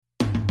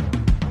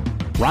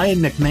Ryan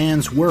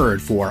McMahon's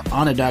word for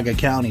Onondaga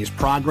County's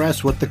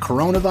progress with the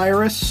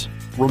coronavirus?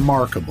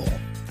 Remarkable.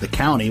 The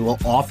county will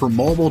offer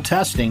mobile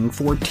testing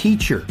for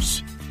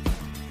teachers.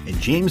 And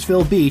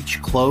Jamesville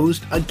Beach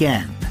closed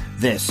again.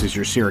 This is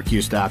your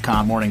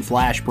Syracuse.com morning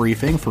flash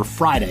briefing for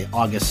Friday,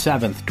 August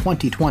 7th,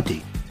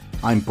 2020.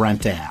 I'm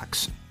Brent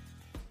Axe.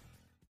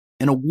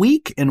 In a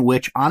week in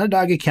which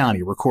Onondaga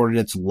County recorded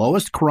its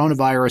lowest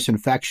coronavirus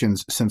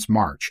infections since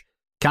March,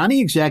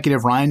 County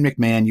Executive Ryan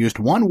McMahon used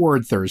one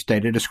word Thursday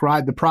to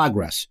describe the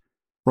progress: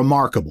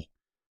 remarkable.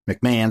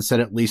 McMahon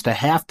said at least a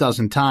half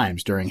dozen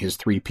times during his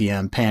 3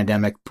 p.m.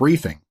 pandemic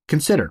briefing.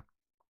 Consider,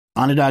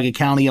 Onondaga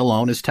County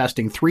alone is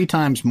testing 3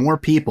 times more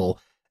people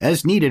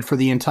as needed for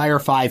the entire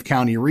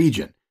 5-county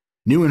region.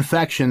 New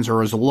infections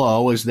are as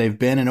low as they've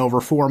been in over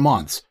 4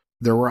 months.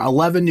 There were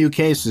 11 new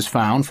cases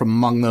found from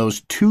among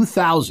those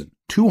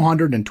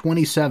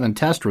 2,227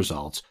 test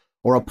results,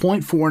 or a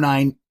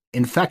 0.49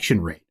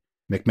 infection rate,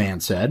 McMahon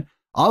said.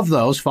 Of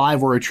those,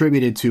 5 were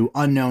attributed to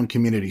unknown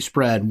community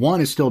spread.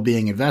 1 is still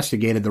being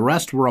investigated. The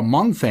rest were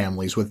among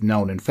families with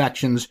known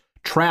infections,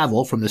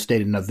 travel from the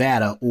state of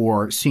Nevada,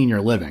 or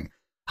senior living.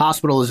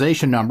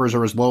 Hospitalization numbers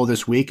are as low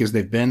this week as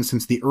they've been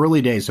since the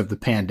early days of the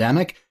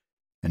pandemic,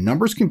 and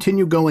numbers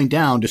continue going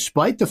down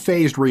despite the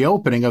phased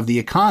reopening of the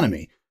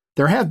economy.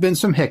 There have been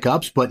some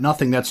hiccups, but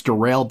nothing that's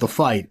derailed the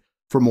fight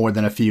for more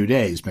than a few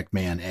days,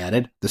 McMahon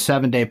added. The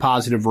 7-day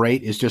positive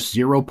rate is just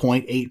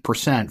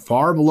 0.8%,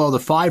 far below the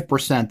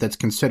 5% that's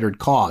considered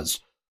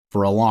cause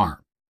for alarm.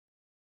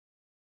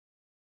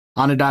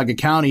 Onondaga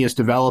County is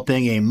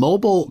developing a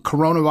mobile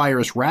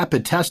coronavirus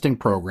rapid testing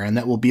program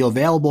that will be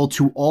available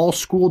to all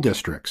school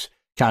districts.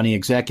 County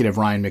Executive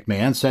Ryan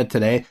McMahon said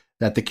today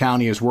that the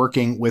county is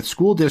working with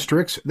school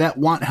districts that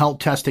want help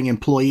testing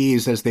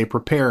employees as they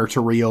prepare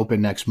to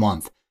reopen next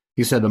month.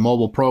 He said the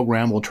mobile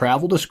program will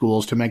travel to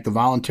schools to make the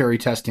voluntary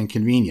testing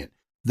convenient.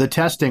 The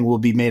testing will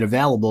be made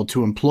available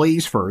to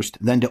employees first,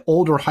 then to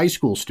older high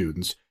school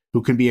students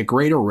who can be at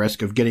greater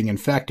risk of getting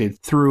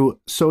infected through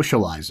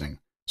socializing.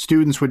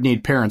 Students would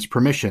need parents'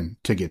 permission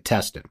to get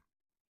tested.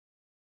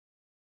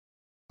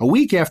 A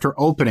week after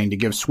opening to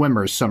give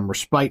swimmers some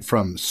respite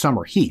from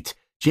summer heat,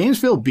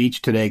 Jamesville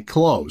Beach today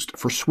closed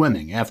for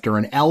swimming after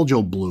an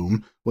algal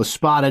bloom was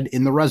spotted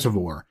in the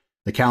reservoir.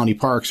 The county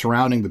park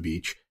surrounding the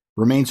beach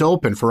remains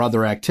open for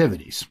other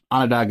activities.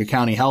 Onondaga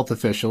County health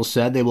officials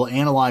said they will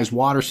analyze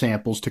water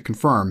samples to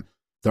confirm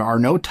there are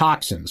no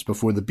toxins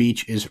before the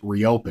beach is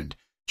reopened.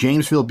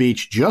 Jamesville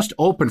Beach just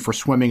opened for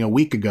swimming a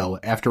week ago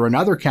after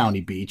another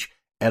county beach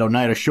at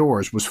Oneida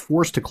Shores was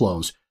forced to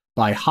close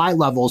by high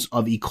levels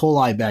of E.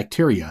 coli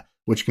bacteria,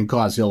 which can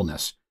cause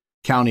illness.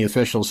 County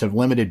officials have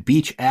limited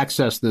beach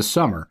access this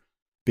summer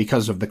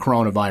because of the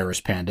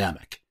coronavirus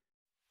pandemic.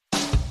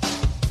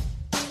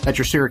 That's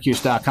your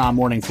Syracuse.com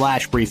morning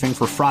flash briefing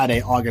for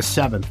Friday, August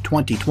 7th,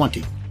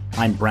 2020.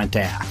 I'm Brent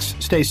Axe.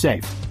 Stay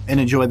safe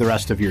and enjoy the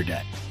rest of your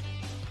day.